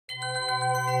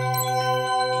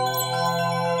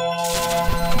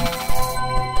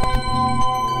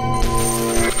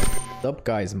up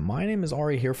guys, my name is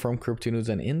Ari here from Crypto News,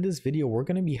 and in this video we're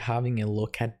going to be having a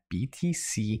look at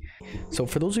BTC. So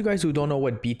for those of you guys who don't know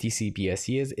what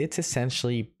BTC-BSC is, it's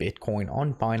essentially Bitcoin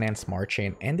on Binance Smart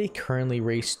Chain, and they currently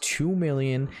raised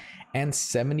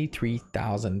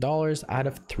 $2,073,000 out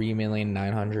of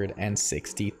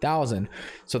 $3,960,000.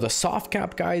 So the soft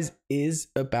cap, guys, is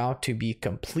about to be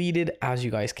completed, as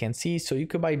you guys can see. So you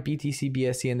could buy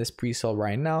BTC-BSC in this pre-sale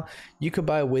right now. You could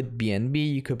buy with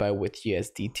BNB, you could buy with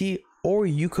USDT, or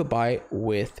you could buy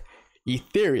with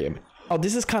Ethereum. Oh,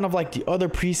 this is kind of like the other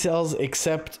pre-sales,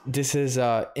 except this is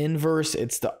inverse.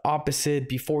 It's the opposite.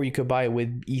 Before you could buy with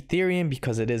Ethereum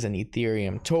because it is an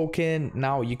Ethereum token.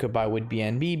 Now you could buy with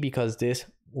BNB because this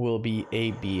will be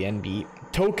a BNB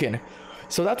token.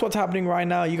 So that's what's happening right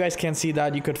now. You guys can see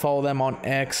that. You could follow them on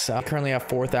X. Currently have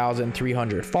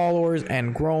 4,300 followers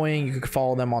and growing. You could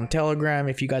follow them on Telegram.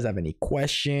 If you guys have any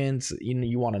questions,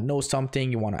 you want to know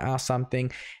something, you want to ask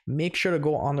something, make sure to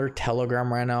go on their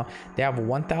Telegram right now. They have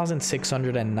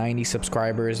 1,690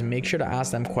 subscribers. Make sure to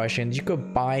ask them questions. You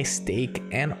could buy, stake,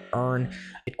 and earn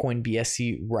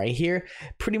BitcoinBSC right here.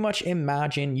 Pretty much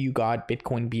imagine you got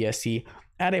BitcoinBSC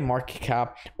at a market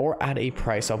cap or at a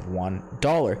price of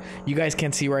 $1. You guys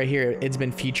can see right here, it's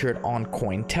been featured on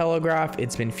Cointelegraph,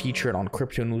 it's been featured on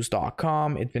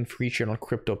cryptonews.com, it's been featured on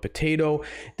Crypto Potato.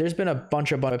 There's been a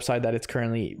bunch of websites that it's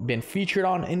currently been featured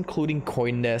on, including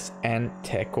CoinDesk and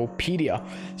Techopedia.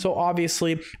 So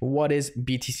obviously, what is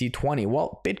BTC20?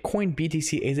 Well, Bitcoin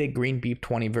BTC is a green beep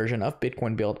 20 version of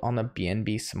Bitcoin built on the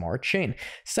BNB Smart Chain,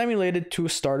 simulated to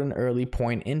start an early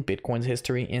point in Bitcoin's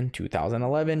history in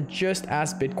 2011, just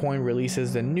as Bitcoin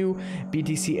releases the new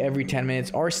BTC every 10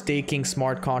 minutes. Our staking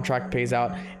smart contract pays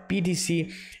out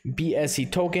BTC BSC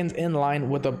tokens in line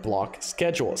with the block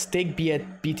schedule. Stake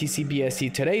BTC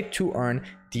BSC today to earn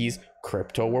these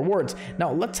crypto rewards.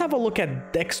 Now let's have a look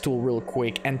at Dextool real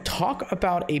quick and talk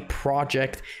about a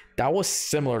project that was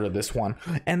similar to this one,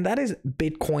 and that is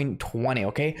Bitcoin 20.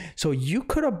 Okay, so you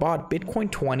could have bought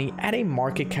Bitcoin 20 at a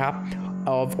market cap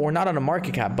of, or not at a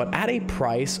market cap, but at a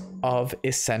price of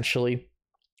essentially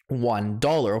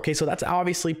 $1. Okay, so that's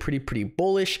obviously pretty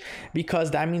bullish,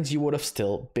 because that means you would have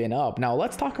still been up. Now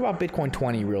let's talk about Bitcoin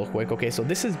 20 real quick. Okay, so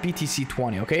this is BTC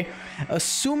 20. Okay,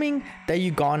 assuming that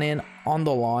you gone in on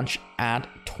the launch at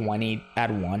 $1,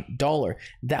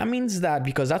 that means that,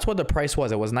 because that's what the price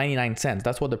was, it was 99 cents,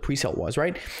 that's what the pre-sale was,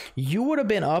 right? You would have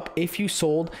been up if you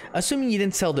sold, assuming you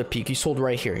didn't sell the peak, you sold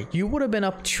right here, you would have been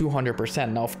up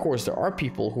 200%. Now of course there are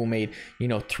people who made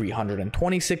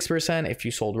 326% if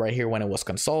you sold right here when it was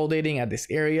consolidating at this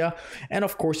area, and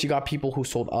of course you got people who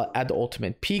sold at the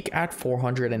ultimate peak at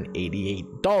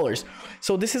 $488.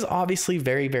 So this is obviously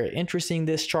very interesting,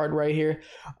 this chart right here.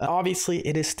 Obviously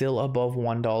it is still above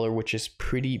 $1, which is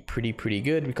pretty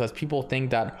good, because people think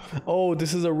that, oh,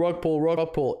 this is a rug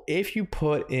pull. If you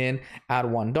put in at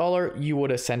 $1, you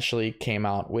would essentially came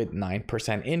out with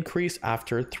 9% increase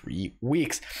after 3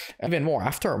 weeks, even more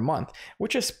after a month,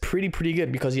 which is pretty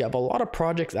good, because you have a lot of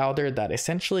projects out there that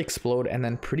essentially explode and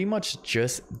then pretty much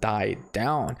just die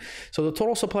down. So the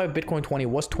total supply of Bitcoin 20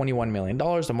 was $21 million.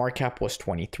 The market cap was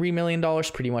 $23 million,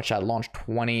 pretty much at launch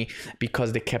 20,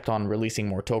 because they kept on releasing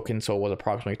more tokens, so it was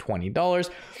approximately $20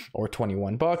 or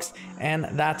 21 bucks, and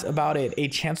that's about it. A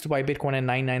chance to buy Bitcoin at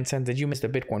 99 cents. Did you miss the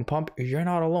Bitcoin pump? You're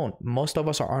not alone. Most of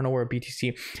us are unaware of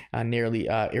BTC nearly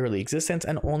early existence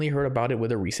and only heard about it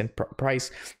with a recent price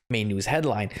main news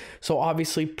headline. So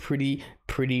obviously pretty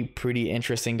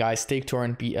interesting, guys. Stake to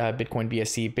earn Bitcoin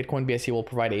BSC. Bitcoin BSC will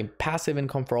provide a passive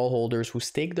income for all holders who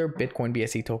stake their Bitcoin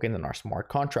BSC tokens in our smart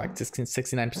contract.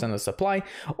 69% of the supply,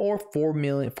 or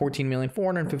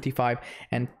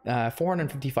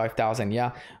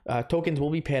 455,000 tokens will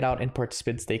be paid out in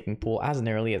participant staking pool as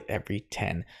nearly as every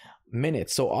 10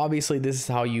 minutes. So obviously this is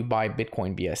how you buy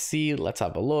Bitcoin BSC. Let's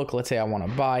have a look. Let's say I want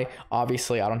to buy.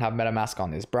 Obviously I don't have MetaMask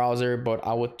on this browser, but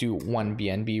I would do 1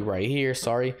 BNB right here.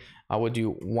 Sorry, I would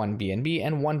do 1 BNB,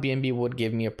 and 1 BNB would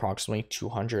give me approximately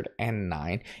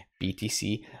 209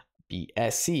 BTC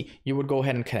BSC. You would go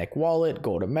ahead and connect wallet,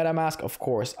 go to MetaMask. Of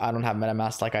course, I don't have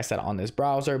MetaMask, like I said, on this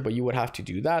browser, but you would have to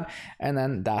do that, and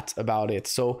then that's about it.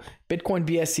 So Bitcoin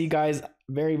BSC, guys,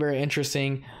 very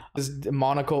interesting.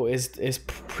 Monaco is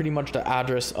pretty much the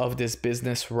address of this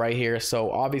business right here. So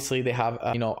obviously they have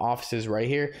offices right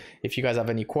here. If you guys have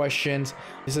any questions,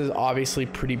 this is obviously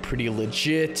pretty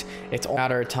legit. It's a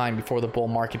matter of time before the bull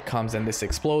market comes and this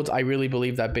explodes. I really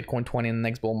believe that Bitcoin 20 in the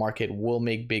next bull market will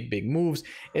make big moves,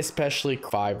 especially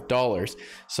 $5.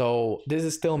 So this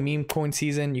is still meme coin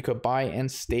season. You could buy and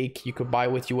stake. You could buy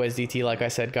with USDT, like I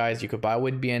said, guys. You could buy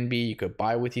with BNB. You could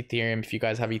buy with Ethereum. If you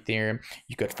guys have Ethereum,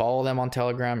 you could follow them on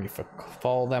Telegram. Instagram. You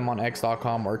follow them on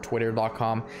x.com or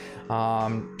twitter.com,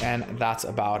 and that's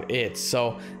about it.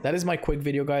 So that is my quick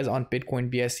video, guys, on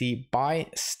BitcoinBSC. Buy,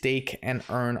 stake, and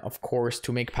earn, of course,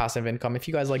 to make passive income. If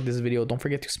you guys like this video, don't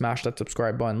forget to smash that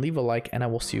subscribe button, leave a like, and I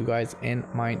will see you guys in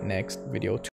my next video.